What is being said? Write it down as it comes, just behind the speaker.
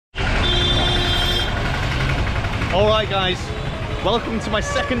Alright guys, welcome to my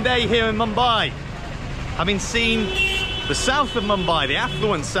second day here in Mumbai. Having seen the south of Mumbai, the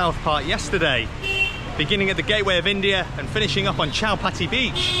affluent south part yesterday, beginning at the Gateway of India and finishing up on Chowpatty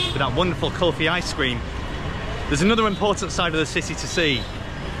Beach with that wonderful kulfi ice cream. There's another important side of the city to see.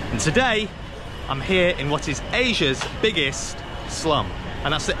 And today, I'm here in what is Asia's biggest slum.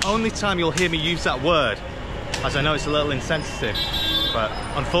 And that's the only time you'll hear me use that word, as I know it's a little insensitive, but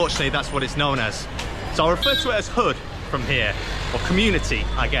unfortunately that's what it's known as. So I'll refer to it as hood from here, or community,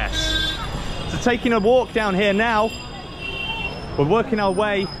 I guess. So taking a walk down here now, we're working our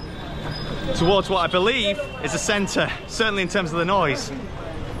way towards what I believe is the centre, certainly in terms of the noise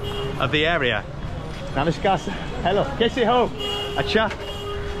of the area. Namaskar, hello, kaise ho? Acha.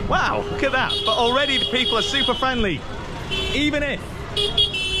 Wow, look at that. But already the people are super friendly. Even if,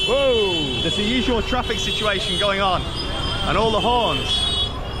 whoa, there's the usual traffic situation going on and all the horns.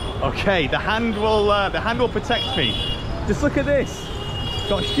 Okay, the hand will protect me. Just look at this.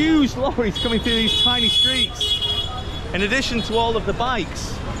 Got huge lorries coming through these tiny streets, in addition to all of the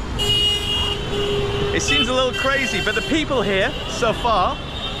bikes. It seems a little crazy, but the people here so far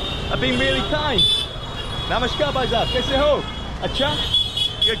have been really kind. Namaskar, Baizab. Kaise ho? Acha?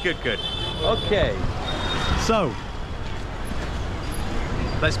 Good. Okay. So,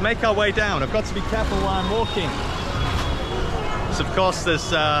 let's make our way down. I've got to be careful while I'm walking. So of course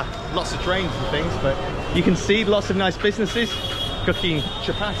there's lots of trains and things, but you can see lots of nice businesses cooking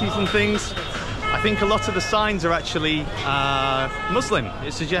chapatis and things. I think a lot of the signs are actually Muslim.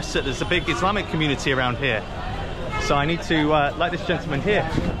 It suggests that there's a big Islamic community around here. So I need to, like this gentleman here.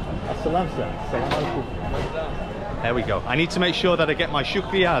 As-salam, sir. There we go. I need to make sure that I get my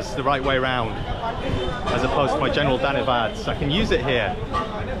shukriyas the right way around, as opposed to my general dhanyavad, so I can use it here.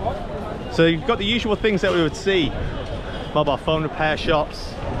 So you've got the usual things that we would see. Mobile phone repair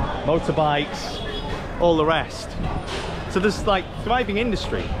shops, motorbikes, all the rest. So there's like thriving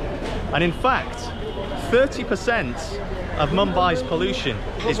industry. And in fact, 30% of Mumbai's pollution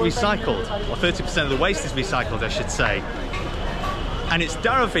is recycled, or 30% of the waste is recycled, I should say. And it's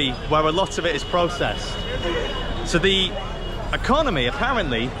Dharavi where a lot of it is processed. So the economy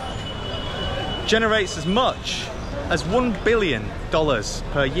apparently generates as much as $1 billion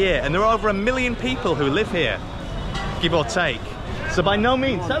per year. And there are over 1 million people who live here, give or take. So by no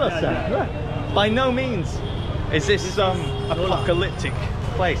means, hello sir, by no means is this apocalyptic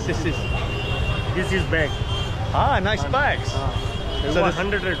place. This is bag. Ah, nice bags. So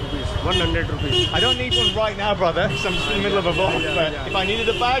 100 rupees. 100 rupees. I don't need one right now, brother, because I'm just in the middle of a vlog. But if I needed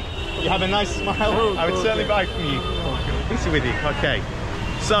a bag, you have a nice smile, I would certainly buy it from you. Easy with you. Okay.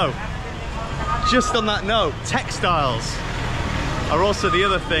 So, just on that note, textiles are also the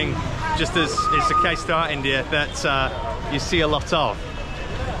other thing, just as is the case throughout India, that you see a lot of.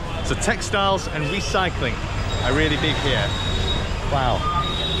 So textiles and recycling are really big here. Wow.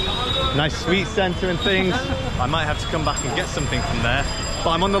 Nice sweet centre and things. I might have to come back and get something from there.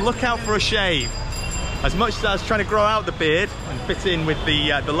 But I'm on the lookout for a shave. As much as I was trying to grow out the beard and fit in with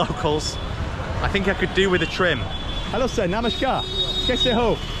the locals, I think I could do with a trim. Hello sir, namaskar. Kaise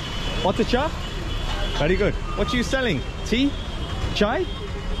ho? Want a cha? Very good. What are you selling? Tea? Chai?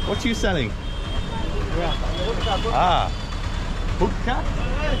 What are you selling? Ah, pudka?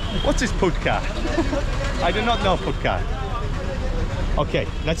 What is pudka? I do not know pudka. Okay,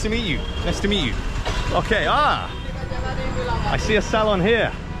 nice to meet you. Nice to meet you. Okay, I see a salon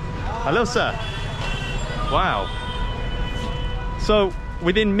here. Hello, sir. Wow. So,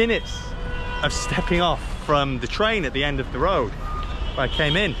 within minutes of stepping off from the train at the end of the road where I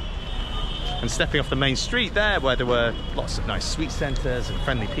came in, and stepping off the main street there where there were lots of nice sweet centres and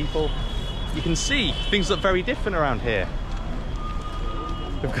friendly people, you can see things look very different around here.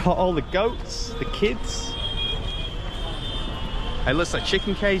 We've got all the goats, the kids. It looks like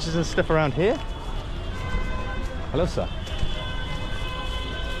chicken cages and stuff around here. Hello, sir.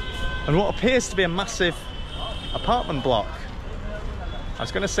 And what appears to be a massive apartment block. I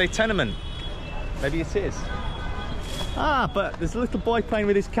was going to say tenement. Maybe it is. Ah, but there's a little boy playing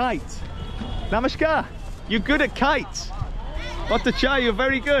with his kite. Namaskar. You're good at kites. What the chai, you're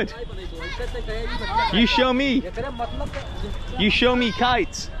very good. You show me. You show me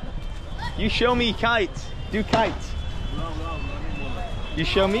kites. You show me kites. Do kites. You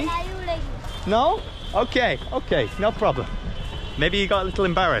show me? No? Okay, no problem. Maybe he got a little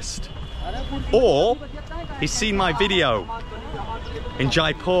embarrassed. Or he's seen my video in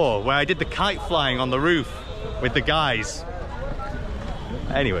Jaipur where I did the kite flying on the roof with the guys.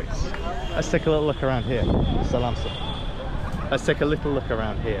 Anyways, let's take a little look around here. Salam sir. Let's take a little look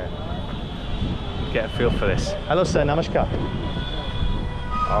around here. Get a feel for this. Hello sir, namaskar.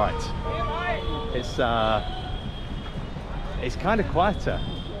 Alright. It's it's kind of quieter.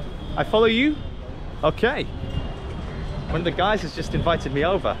 I follow you? Okay. One of the guys has just invited me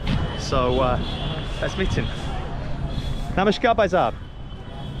over, so let's meet him. Namaskar bhai sahab.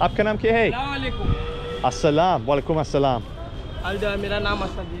 Aapka naam kya hai? Assalam. Walaikum assalam.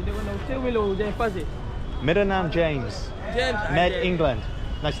 Mera naam James. Med England.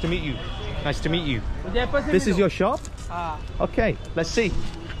 Nice to meet you. Nice to meet you. This is your shop? Okay, let's see.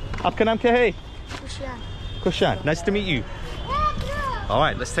 Aapka naam kya hai? Kushan. Nice to meet you. All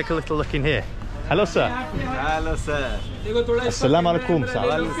right, let's take a little look in here. Hello, sir. Hello, sir. Assalamu alaikum, sir.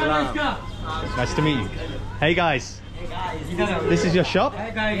 Nice to meet you. Hey, guys. This is your shop?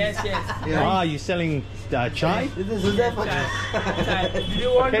 Yes, yes. Ah, you're selling chai? This is Huzaifa.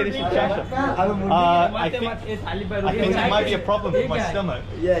 Okay, this is chai shop. I think there might be a problem with my stomach.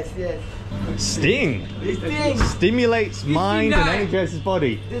 Yes, yes. Sting. Sting. Stimulates mind and energizes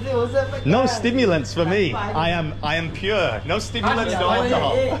body. This is Huzaifa. No stimulants for me. I am pure. No stimulants, no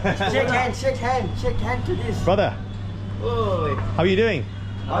alcohol. Shake hand to this. Brother, Oh, how are you doing?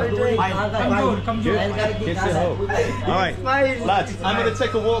 how are you doing? Good. Good to hope. All right, lads, I'm going to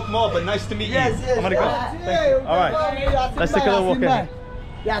take a walk more, but nice to meet you. Yes, yes. I'm going to go. Thank you. All right, let's take a little walk in.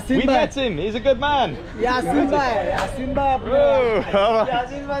 We met him. He's a good man. Simba. Oh, all right.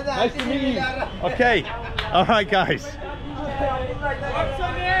 Nice to meet you. Okay. All right, guys.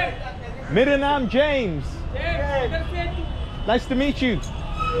 Mera naam James. Nice to meet you.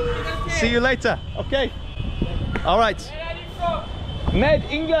 See you later. Okay. All right. Med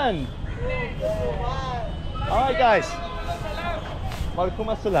England. All right, guys. Walaikum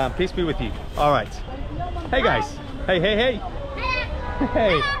assalam. Peace be with you. All right. Hey, guys. Hey. Hey.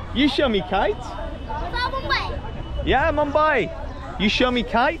 You show me kite? Mumbai. Yeah, Mumbai. You show me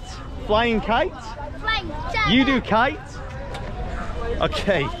kite? Flying kite? Flying. You do kite?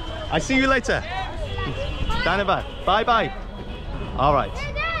 Okay. I see you later. Dhanavad. Bye. All right.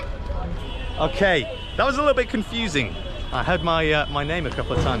 Okay. That was a little bit confusing. I heard my name a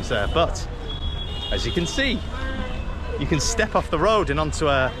couple of times there, but as you can see, you can step off the road and onto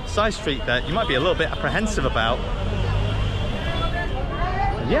a side street that you might be a little bit apprehensive about.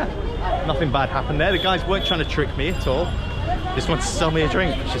 And yeah, nothing bad happened there. The guys weren't trying to trick me at all. Just wanted to sell me a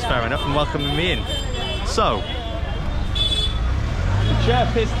drink, which is fair enough, and welcoming me in. So, the chair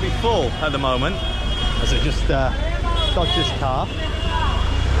appears to be full at the moment, as I just dodged this car.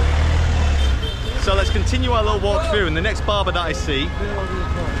 So let's continue our little walk through, and the next barber that I see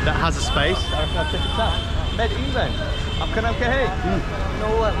that has a space, I reckon I'll check it out. Med England. Aapka naam kya hai?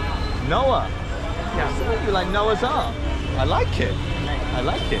 Noah. Yeah. You like Noah's Ark? I like it.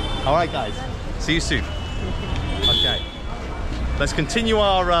 All right, guys. See you soon. Okay. Let's continue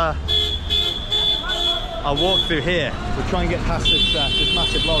our walk through here. We'll try and get past this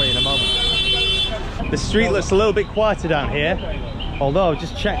massive lorry in a moment. The street looks a little bit quieter down here, although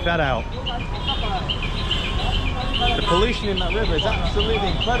just check that out. The pollution in that river is absolutely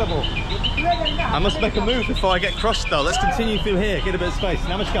incredible. I must make a move before I get crushed though. Let's continue through here, get a bit of space.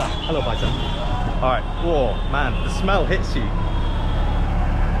 Namaskar. Hello, Bhaita. All right. Whoa, man, the smell hits you.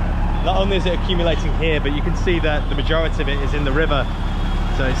 Not only is it accumulating here, but you can see that the majority of it is in the river.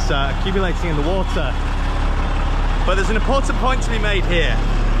 So it's accumulating in the water. But there's an important point to be made here.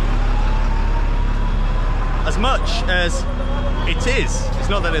 As much as it is, it's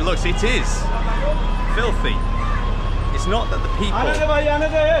not that it looks, it is filthy. It's not that the people are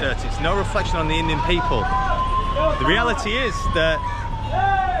dirty. It's no reflection on the Indian people. The reality is that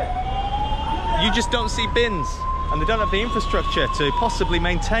you just don't see bins, and they don't have the infrastructure to possibly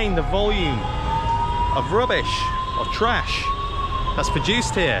maintain the volume of rubbish or trash that's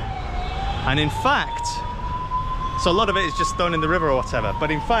produced here. And in fact, so a lot of it is just thrown in the river or whatever,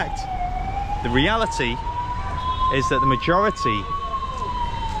 but in fact, the reality is that the majority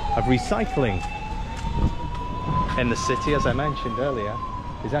of recycling in the city, as I mentioned earlier,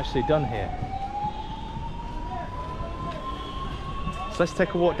 is actually done here. So let's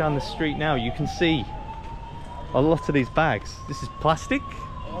take a walk down the street now. You can see a lot of these bags. This is plastic.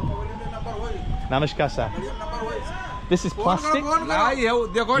 Namaskar, sir. This is plastic. Recycling.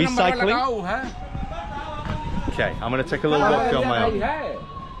 Okay, I'm going to take a little walk on my own.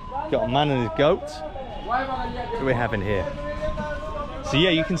 Got a man and his goat. What do we have in here? So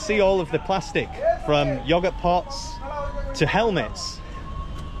yeah, you can see all of the plastic, from yogurt pots to helmets,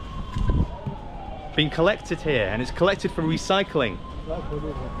 being collected here, and it's collected for recycling.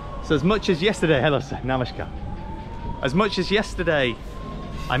 So as much as yesterday, hello sir, namaskar. As much as yesterday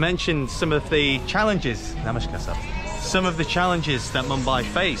I mentioned some of the challenges, namaskar sir, some of the challenges that Mumbai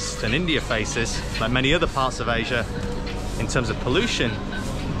faced and India faces, like many other parts of Asia, in terms of pollution,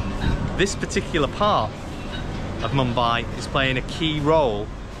 this particular part of Mumbai is playing a key role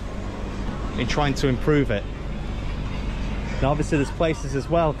in trying to improve it. Now obviously there's places as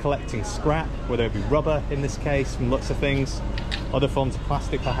well collecting scrap, whether it be rubber in this case, from lots of things, other forms of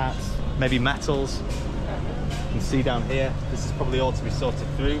plastic perhaps, maybe metals. You can see down here, this is probably all to be sorted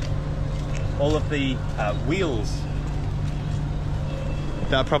through. All of the wheels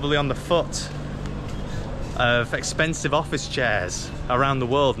that are probably on the foot of expensive office chairs around the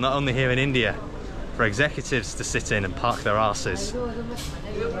world, not only here in India, for executives to sit in and park their arses.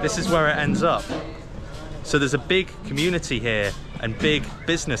 This is where it ends up. So there's a big community here and big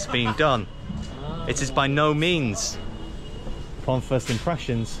business being done. It is by no means, upon first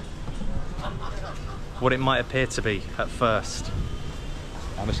impressions, what it might appear to be at first.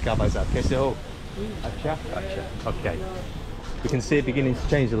 Okay. We can see it beginning to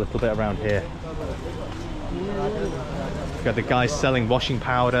change a little bit around here. We've got the guys selling washing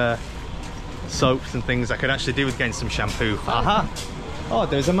powder, soaps and things. I could actually do with getting some shampoo. Aha! Oh,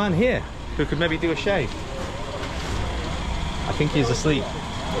 there's a man here who could maybe do a shave. I think he's asleep.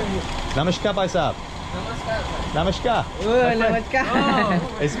 Namaskar, bhai sahab. Namaskar.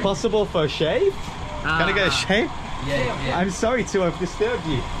 Namaskar. Is it possible for a shave? Can I get a shave? Yeah. I'm sorry to have disturbed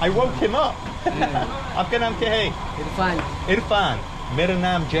you. I woke him up. Aapka naam kya hai? Irfan. Irfan. Mera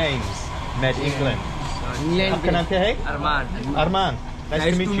naam James. Med England. Aapka naam kya hai? Arman. Arman. Nice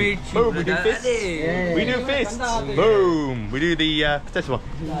to meet you. Boom, we do fists. Yeah. We do fists. Boom. We do the potato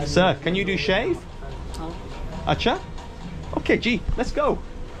one. Sir, can you do shave? Acha? Okay, gee, let's go.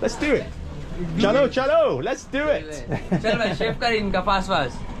 Let's do it. Chalo, let's do it.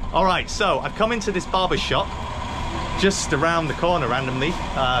 All right, so I've come into this barber shop just around the corner randomly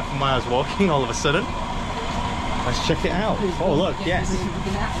from where I was walking all of a sudden. Let's check it out. Oh, look, yes.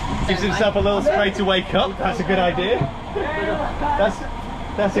 Gives himself a little spray to wake up. That's a good idea.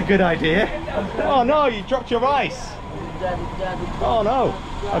 That's a good idea. Oh no, you dropped your rice. Oh no.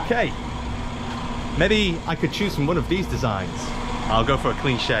 Okay. Maybe I could choose from one of these designs. I'll go for a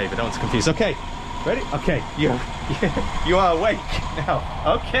clean shave. I don't want to confuse. Okay. Ready? Okay. You are awake now.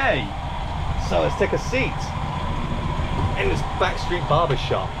 Okay. So let's take a seat in this backstreet barber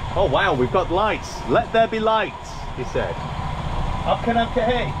shop. Oh wow, we've got lights. Let there be light, he said. Aapka naam kya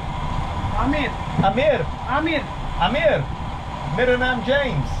hai? Amir. Amir. Amir. Amir. Mera naam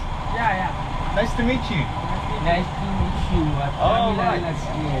James. Yeah. Nice to meet you. Nice to meet you. Oh, right.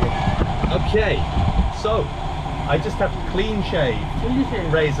 Okay. So, I just have to clean shave.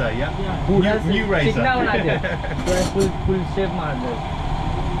 Razor, yeah? New razor. Full shave model.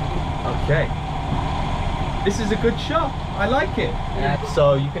 Okay. This is a good shop. I like it. Yeah.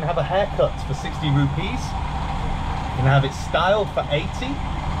 So you can have a haircut for 60 rupees. You can have it styled for 80.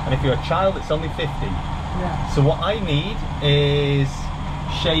 And if you're a child, it's only 50. Yeah. So what I need is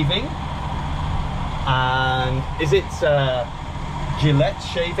shaving. And is it Gillette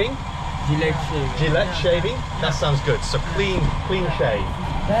shaving? Gillette shaving? That sounds good. So clean shave.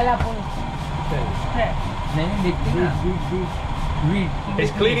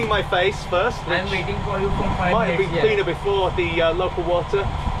 It's cleaning my face first. I'm waiting for you for 5 Might have minutes. been cleaner before the local water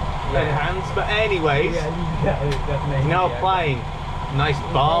and hands, but anyways, now applying nice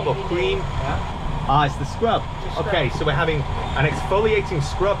balm or cream. Ah, it's the scrub. Okay, so we're having an exfoliating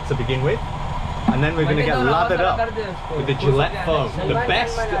scrub to begin with, and then we're going to get lathered up with the Gillette foam, the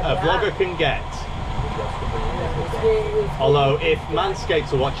best a vlogger can get. Although if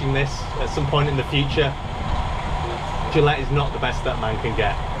Manscaped are watching this at some point in the future, Gillette is not the best that man can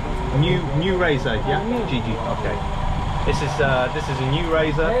get. New razor, yeah? GG, okay. This is a new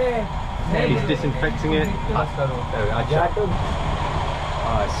razor. He's disinfecting it. There we are.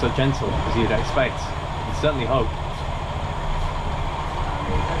 Oh, it's so gentle, as you'd expect. You certainly hope.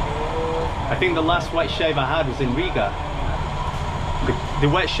 I think the last wet shave I had was in Riga. The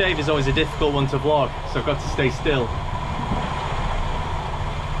wet shave is always a difficult one to vlog, so I've got to stay still.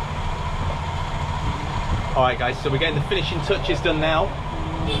 Alright guys, so we're getting the finishing touches done now.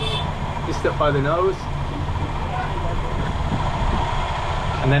 Just up by the nose.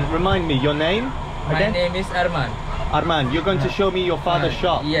 And then remind me, your name? Again? My name is Arman. Arman, you're going to show me your father's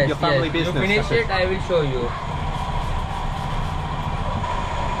shop, Yes, your family business. You finish it, I will show you.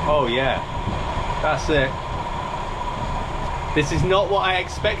 Oh yeah, that's it. This is not what I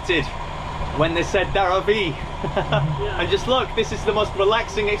expected when they said Dharavi. And just look, this is the most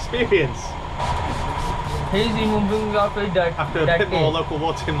relaxing experience. He is removing your dirt. After a bit more local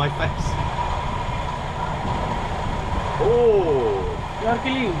water in my face. Oh, You are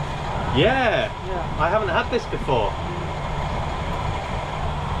clean. yeah. I haven't had this before.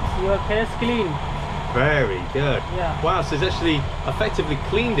 Your face clean. Very good. Yeah. Wow, so it's actually effectively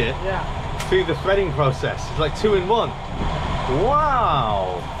cleaned it. Yeah. through the threading process. It's like 2 in 1.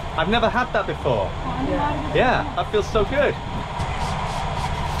 Wow! I've never had that before. Yeah, that feels so good.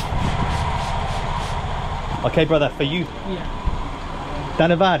 Okay, brother, for you.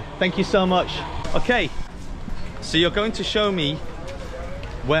 Dhanavad, thank you so much. Okay, so you're going to show me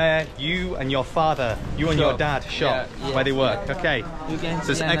where you and your father, you and your dad shop, where they work. Okay, You can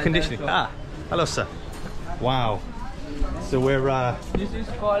so it's see air another conditioning. shop. Ah, hello, sir. Wow. So we're This is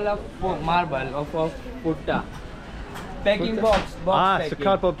called a marble of a putta. Packing box. so Packing.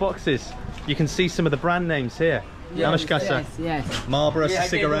 cardboard boxes. You can see some of the brand names here. Namaskar, sir. Yes. Marlboro Yeah,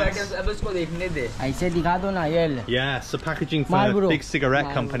 cigarettes. अब इसको देखने दे. ऐसे दिखा दो ना ये ले. Yeah, so packaging for Marlboro. big cigarette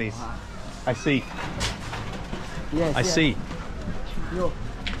Marlboro, companies. हाँ. I see. Yes. I see.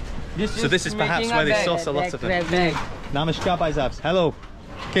 So this is perhaps making where a they bag, source a lot of them. Bag. Namaskar, bhai sahab. Hello.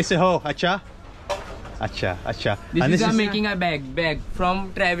 Kaise ho? Acha? Acha, acha. This is making a bag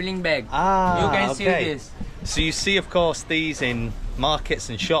from traveling bag. Ah, You can see okay. this. So you see, of course, these in markets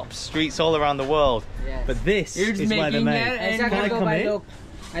and shops, streets all around the world. Yes. But this It's is where they're making made. here and ऐसा Can I कर दो come भाई in? लोग.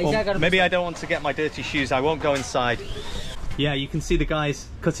 ऐसा कर Or दो. maybe I don't want to get my dirty shoes. I won't go inside. Yeah, you can see the guys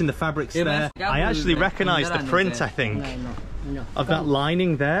cutting the fabrics Yeah, there. but- I actually recognize the print, I think, No. of that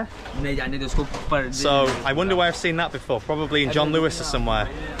lining there. नहीं जाने दो उसको पर. So I wonder where I've seen that before. Probably in John Lewis or somewhere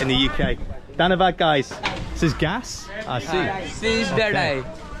in the UK. Dhanavad, guys. This is gas. I see. This is the dye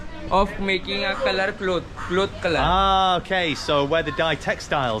of making a cloth color. Ah, okay. So where they dye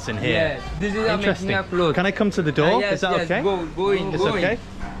textiles in here. Yes, this is a Interesting. making a cloth. Can I come to the door? Yes, Is that yes, okay? Go in, It's go okay. in.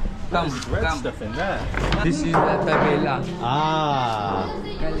 Come. in there. This is the tabela. Ah.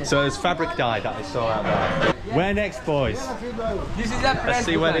 So it's fabric dye that I saw out there. Where next, boys? This is a press.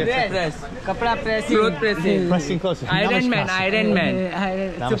 see where they- press. कपड़ा pressing. Cloth pressing. Pressing closer. Iron Man.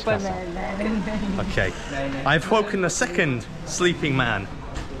 Namaskar. Superman. Okay. I've woken the second sleeping man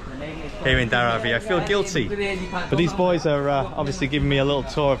here in Dharavi. I feel guilty. But these boys are obviously giving me a little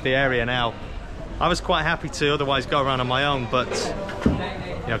tour of the area now. I was quite happy to otherwise go around on my own, but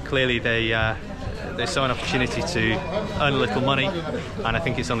you know, clearly they saw an opportunity to earn a little money, and I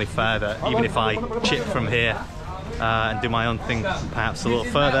think it's only fair that even if I chip from here and do my own thing perhaps a little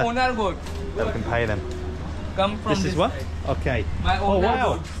further, Owner goat. that we can pay them. Come from This is what? Okay. My Oh owner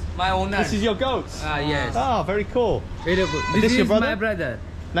wow. goat. My owner. This is your goats? yes. Ah, very cool. Very good. Is this your brother? my brother.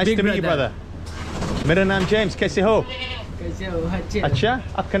 Nice Big to meet you, brother. Mera naam James. Kaise ho? कैसे हो अच्छे. Acha,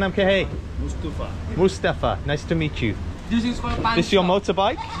 aapka naam kya hai? Mustafa. Nice to meet you. This is called pan This is your shop.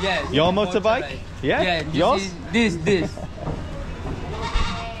 motorbike? Yes. Your this is motorbike? Yeah? Yeah. Yours? This.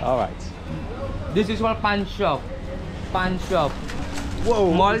 All right. This is called pan shop. Pan shop.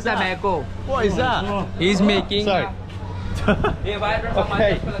 Whoa. Mall tobacco. What is that? He's making. Sorry.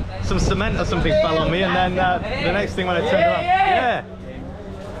 Okay. Some cement or something fell on me, and then the next thing when I turned around. Yeah.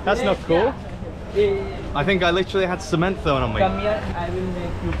 That's not cool. I think I literally had cement thrown on me. Come here. I will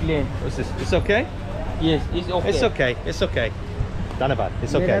make you clean. What's this? It's okay? Yes. It's okay. It's okay. It's okay. Dhanavad.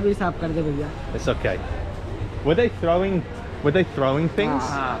 It's मेरा okay. भी साफ कर दे भैया. It's okay. Were they throwing things?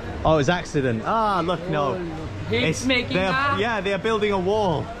 Oh, it was accident. Ah, look, no. He's making a. Yeah, they're building a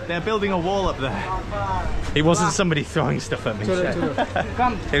wall. They're building a wall up there. It wasn't somebody throwing stuff at me.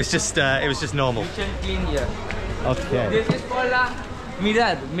 Come. It was just normal. You shall clean here. Okay. This is called a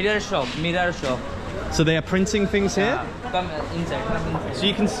mirror shop. So they are printing things here? Come inside. So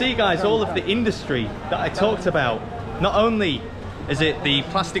you can see, guys, all of the industry that I talked about. Not only is it the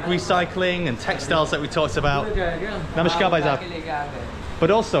plastic recycling and textiles that we talked about, Namaskar, bhai sahab. But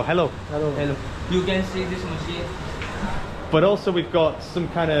also, hello. Hello. You can see this machine. But also we've got some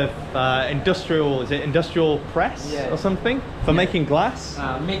kind of industrial press Yes. or something for making glass?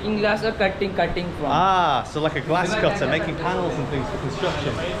 Making glass or cutting from. Ah, so like a glass cutter, making panels and things for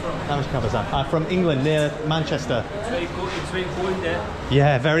construction. Namaskar, bhai sahab. From England, near Manchester. It's very cold there.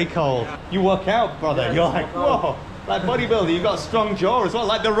 Yeah, very cold. You work out, brother. You're like, whoa, like bodybuilder. You've got a strong jaw as well,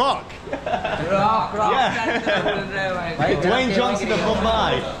 like The Rock. Rock. Yeah. Dwayne Johnson of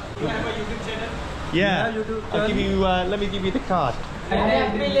Mumbai. Yeah, I'll give you, let me give you the card.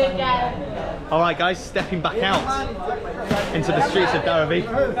 All right, guys, stepping back out into the streets of Dharavi.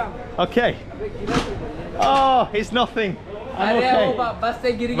 Okay. Oh, it's nothing. I'm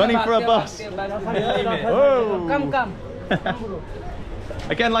okay. Running for a bus. Whoa. Come.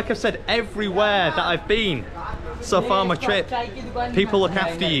 Again, like I've said, everywhere that I've been so far on my trip, people look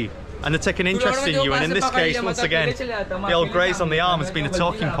after you and they take an interest in you. And in this case, once again, the old graze on the arm has been a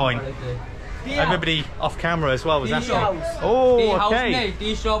talking point. Everybody off camera as well was asking. Oh, okay.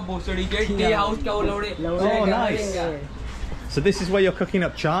 Tea shop, tea house. Oh, nice. So this is where you're cooking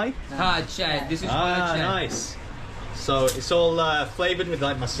up chai? Chai. This is called Ah, chai. nice. So it's all flavored with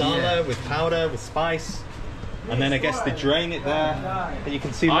like masala, with powder, with spice. And then I guess they drain it there. And you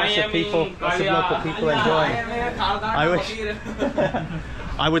can see lots of people, lots of local people enjoying. I wish.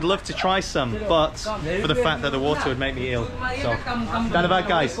 I would love to try some, but for the fact that the water would make me ill. So, Dharavi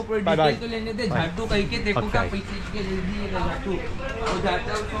guys, bye bye.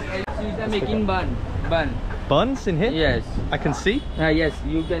 They're making bun. Buns in here? Yes. I can see. Yes,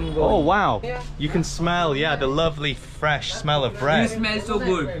 you can go. Oh wow! You can smell, yeah, the lovely fresh smell of You bread. smell so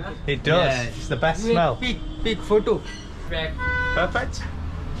good. It does. Yes. It's the best smell. Pick photo. Perfect.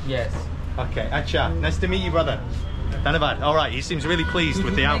 Yes. Okay, Acha, nice to meet you, brother. Dhanavad. All right, he seems really pleased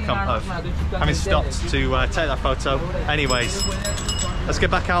with the outcome of having stopped to take that photo. Anyways, let's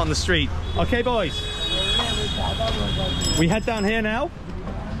get back out on the street. Okay, boys. We head down here now.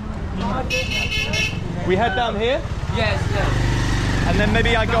 We head down here, Yes. and then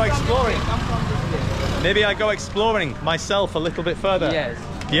maybe I go exploring. Maybe I go exploring myself a little bit further. Yes.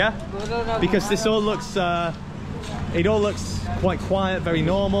 Yeah? Because this all looks, it all looks quite quiet, very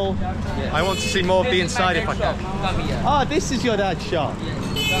normal. Yes. I want to see more of the inside if I can. Come here. Ah, this is your dad's shop.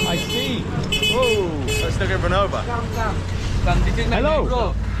 Yes. I see. Whoa, let's not get run over. Come. This is my Hello.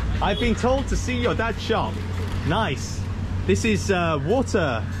 metro. I've been told to see your dad's shop. Nice. This is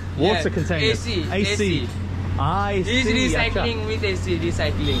water Yes. containers. AC. I see. He's recycling with AC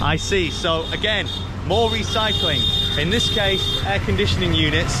recycling. I see. So again, more recycling. In this case, air conditioning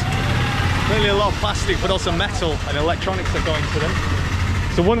units. Clearly a lot of plastic, but also metal and electronics are going to them.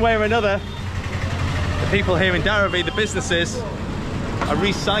 So one way or another, the people here in Dharavi, the businesses, are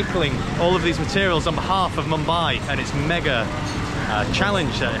recycling all of these materials on behalf of Mumbai and its mega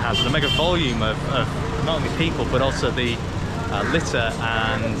challenge that it has, the mega volume of not only people but also the litter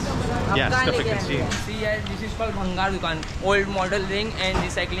and stuff it consumes. See, this is called Bhangar Dukan. Old model ring and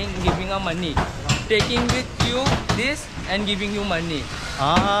recycling, giving you money. Taking with you this and giving you money.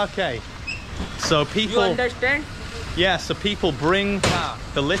 Ah, okay. So people, You understand? yeah, so people bring Yeah.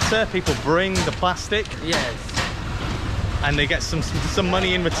 the litter, people bring the plastic, Yes. and they get some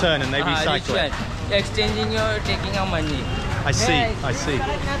money in return and they recycle it. Ritual. Exchanging your, taking your money. I see, I see. You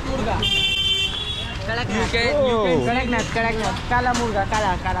can Oh. Kala murga,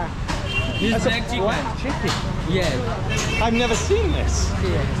 kala. this That's a black chicken. black chicken. Yes. I've never seen this.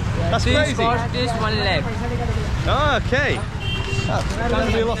 That's This crazy. cost is 1 lakh. Oh, okay.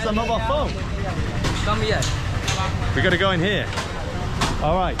 Oh, we lost our mobile phone. Come here. We got to go in here.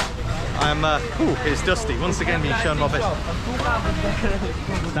 All right. I'm. It's dusty. Once again, being shown my bit.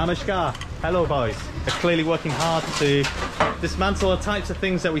 Namaskar. Hello, boys. They're clearly working hard to dismantle the types of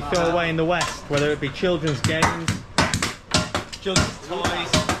things that we throw away in the West, whether it be children's games, children's toys,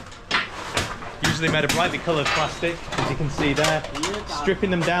 usually made of brightly coloured plastic, as you can see there,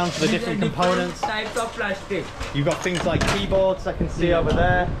 stripping them down to the different components. Types of plastic. You've got things like keyboards I can see over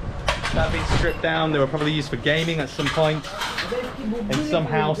there that have been stripped down. They were probably used for gaming at some point in some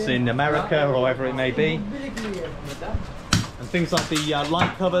house in America or wherever it may be. And things like the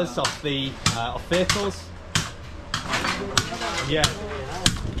light covers of the of vehicles. Yeah,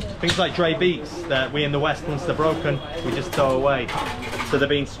 things like Dre beats that we in the West, once they're broken, we just throw away. So they're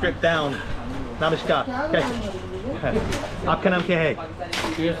being stripped down. Namaskar. Okay. आपका नाम क्या है?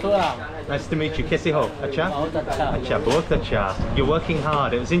 Nice to meet you. कैसे हो? अच्छा? अच्छा, बहुत अच्छा. You're working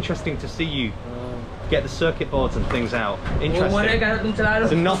hard. It was interesting to see you get the circuit boards and things out. Interesting.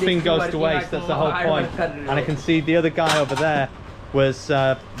 So nothing goes to waste. That's the whole point. And I can see the other guy over there was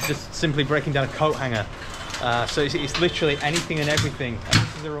just simply breaking down a coat hanger. So it's literally anything and everything. And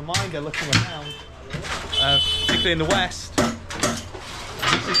this is a reminder, looking around, particularly in the West,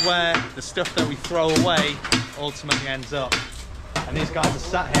 this is where the stuff that we throw away ultimately ends up. And these guys are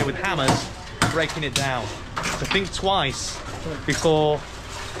sat here with hammers, breaking it down. So think twice before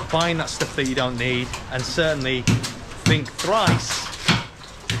buying that stuff that you don't need, and certainly think thrice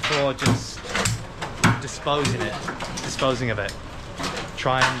before just disposing of it.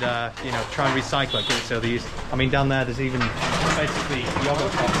 Try and recycle it, get it so they use. I mean, down there's even basically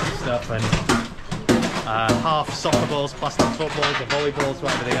yogurt cups and stuff, and half soccer balls, plastic footballs, or volleyballs,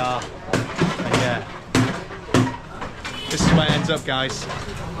 whatever they are. And yeah, this is where it ends up, guys.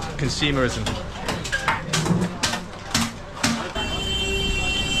 Consumerism.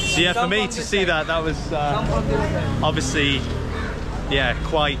 So yeah, for me to see that was obviously, yeah,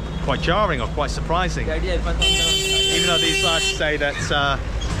 quite jarring or quite surprising. Even though these lads say that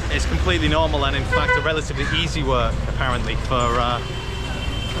it's completely normal and in fact a relatively easy work apparently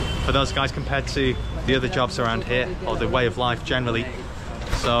for those guys compared to the other jobs around here, or the way of life generally.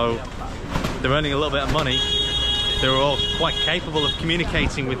 So they're earning a little bit of money, they were all quite capable of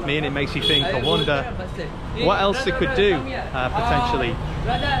communicating with me, and it makes you think, I wonder what else they could do potentially,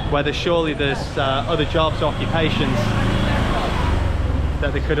 whether surely there's other jobs, occupations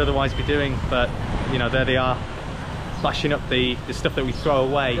that they could otherwise be doing, but you know, there they are, bashing up the stuff that we throw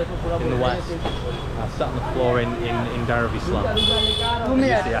away in the West. Sat on the floor in Dharavi slum. Use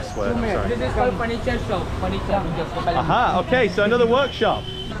the S word, I'm sorry. This is called furniture shop. Aha, okay, so another workshop.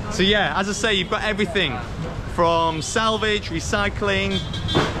 So yeah, as I say, you've got everything from salvage, recycling,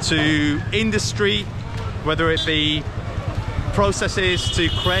 to industry, whether it be processes to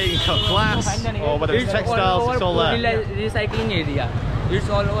create and cut glass, or whether it's textiles, it's all there. Recycling area. It's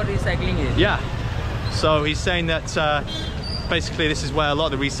all over recycling area. Yeah. So he's saying that basically this is where a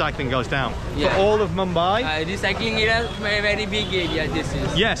lot of the recycling goes down. Yeah. For all of Mumbai. Recycling area is a very big area. This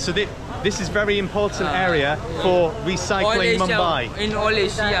is. Yeah. So this is very important area for recycling all Asia, Mumbai. In all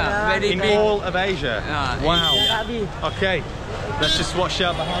Asia, very in big. all of Asia. Wow. Okay. Let's just watch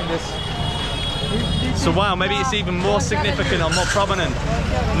out behind us. So wow, maybe it's even more significant or more prominent.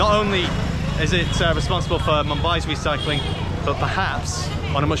 Not only is it responsible for Mumbai's recycling, but perhaps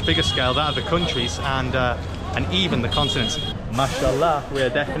on a much bigger scale that of the countries and even the continents. Mashallah, we are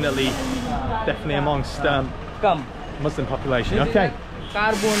definitely amongst Muslim population. Okay.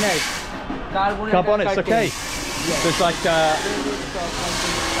 Carbonates, okay. So it's like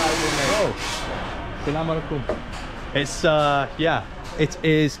oh. Salam alaikum. It's yeah, it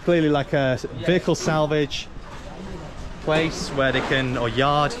is clearly like a vehicle salvage place where they can, or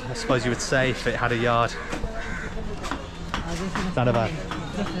yard, I suppose you would say, if it had a yard.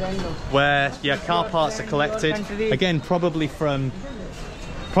 Where yeah, car parts are collected. Again, probably from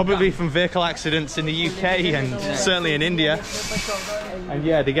vehicle accidents in the UK and certainly in India. And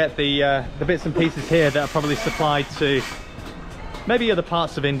yeah, they get the bits and pieces here that are probably supplied to maybe other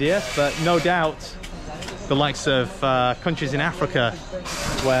parts of India, but no doubt the likes of countries in Africa,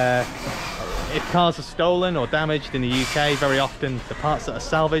 where if cars are stolen or damaged in the UK, very often the parts that are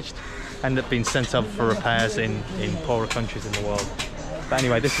salvaged end up being sent over for repairs in poorer countries in the world. But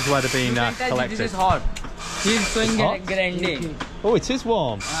anyway, this is where they're being collected. This is hot. He's showing grinding. Oh, it is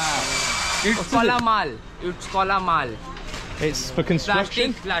warm. It's kola mal. It's kola mal. It's for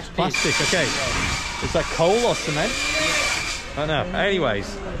construction? Plastic. Okay. It's like coal or cement? I don't know.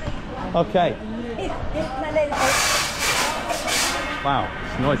 Anyways. Okay. Wow,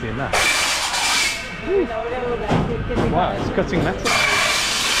 it's noisy in there. Wow, it's cutting metal.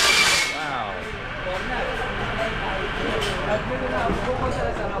 Wow.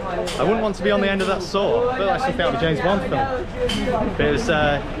 I wouldn't want to be on the end of that saw. I feel like something out of a James Bond film. But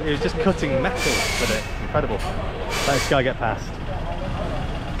it was just cutting metal with it. Incredible. Let this guy get past.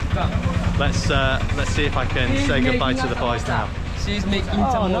 Let's see if I can say goodbye to the boys now. She's making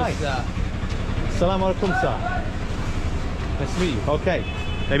Oh, samosa. nice. Salam alaikum, sir. Nice to meet you. Okay.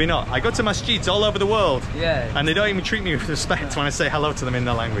 Maybe not. I go to masjids all over the world. Yeah. And they don't even treat me with respect when I say hello to them in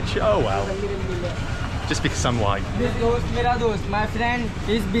their language. Oh well. Just because I'm white. This dost, mera dost, my friend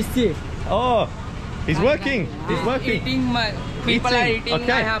is busy. Oh, he's working. He's working. People are eating Okay.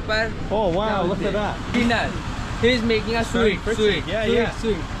 my hamper. Oh wow, look at that. Dinner. He's making a Very sweet. pretty. Yeah.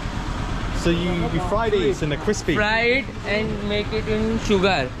 Sweet. So you fry these and they're crispy. Fry it and make it in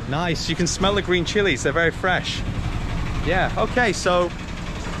sugar. Nice. You can smell the green chilies. They're very fresh. Yeah. Okay. So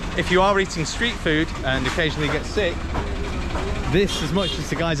if you are eating street food and occasionally get sick, this, as much as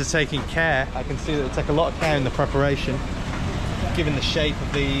the guys are taking care, I can see that they take a lot of care in the preparation, given the shape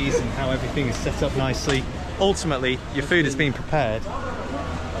of these and how everything is set up nicely. Ultimately, your food is being prepared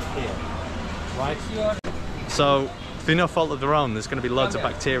like here, right? So, through no fault of their own, there's going to be loads of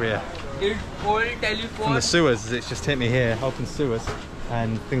bacteria It's old telephone. from the sewers, as it's just hit me here, open sewers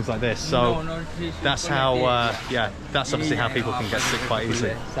and things like this. So that's how, yeah, that's obviously how people can get sick quite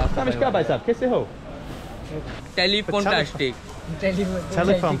easily. Telephone plastic.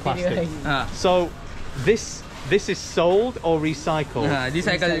 Telephone plastic. So this is sold or recycled?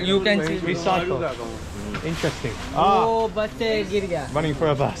 Recycle. You can see. Recycled. Interesting. Oh, बच्चे गिर गया. Running for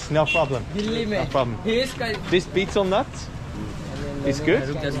a bus, no problem. Delhi में. No problem. This beetle nut is good.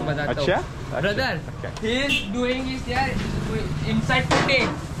 Acha? Brother, Okay. he is doing his here inside putting,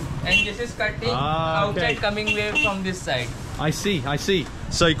 and this is cutting outside coming away from this side. I see.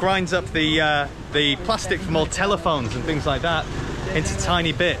 So he grinds up the plastic from old telephones and things like that into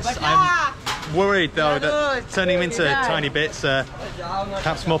tiny bits. I'm worried though that turning them into tiny bits are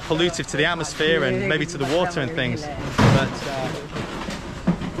perhaps more pollutive to the atmosphere and maybe to the water and things. But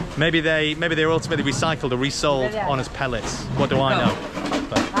maybe they're ultimately recycled or resold on as pellets. What do I know?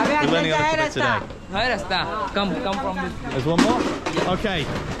 But we're learning a little bit today. Come from this. There's one more? Okay.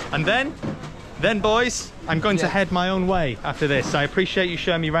 And then Then boys, I'm going to head my own way after this. I appreciate you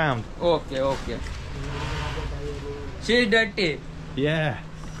showing me around. Okay, okay. She's dirty. Yeah.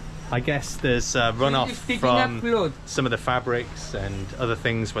 I guess there's runoff from some of the fabrics and other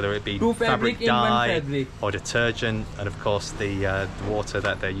things, whether it be fabric dye or detergent, and of course the water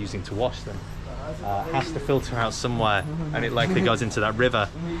that they're using to wash them has to filter out somewhere, and it likely goes into that river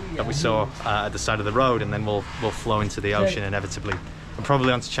that we saw at the side of the road, and then will flow into the ocean inevitably, and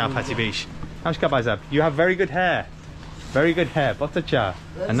probably onto Chowpatty Beach. You have very good hair. Very good hair. Botacha.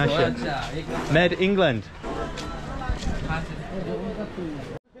 And Made England.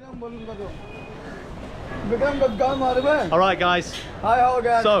 Alright guys,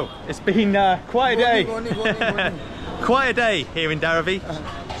 so it's been quite a day. Quite a day here in Dharavi,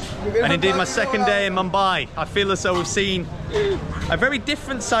 and indeed my second day in Mumbai. I feel as though we've seen a very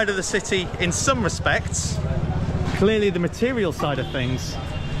different side of the city in some respects, clearly the material side of things,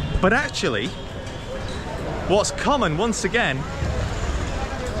 but actually what's common once again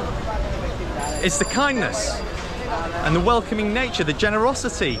is the kindness and the welcoming nature, the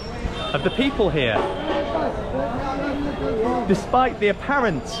generosity of the people here. Despite the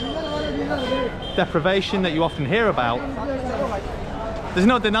apparent deprivation that you often hear about, there's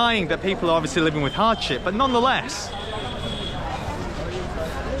no denying that people are obviously living with hardship, but nonetheless,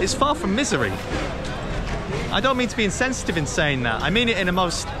 it's far from misery. I don't mean to be insensitive in saying that. I mean it in a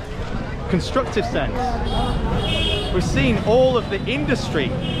most constructive sense. We've seen all of the industry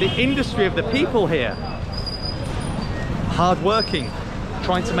of the people here, hardworking,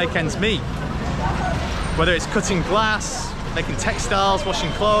 trying to make ends meet. Whether it's cutting glass, making textiles,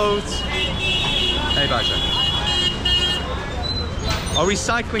 washing clothes, hey Baja, or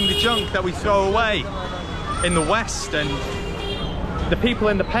recycling the junk that we throw away in the West, and the people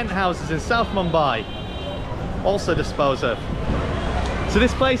in the penthouses in South Mumbai also dispose of. So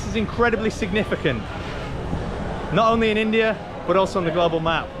this place is incredibly significant, not only in India, but also on the global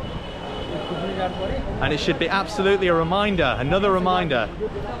map. And it should be absolutely a reminder, another reminder,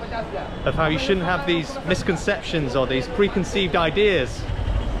 of how you shouldn't have these misconceptions or these preconceived ideas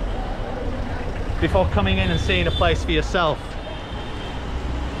before coming in and seeing a place for yourself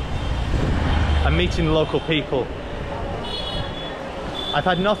and meeting the local people. I've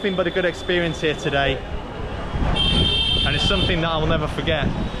had nothing but a good experience here today, and it's something that I will never forget.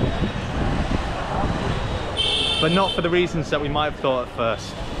 But not for the reasons that we might have thought at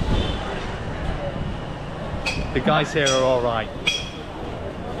first. The guys here are all right.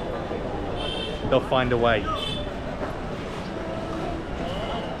 They'll find a way.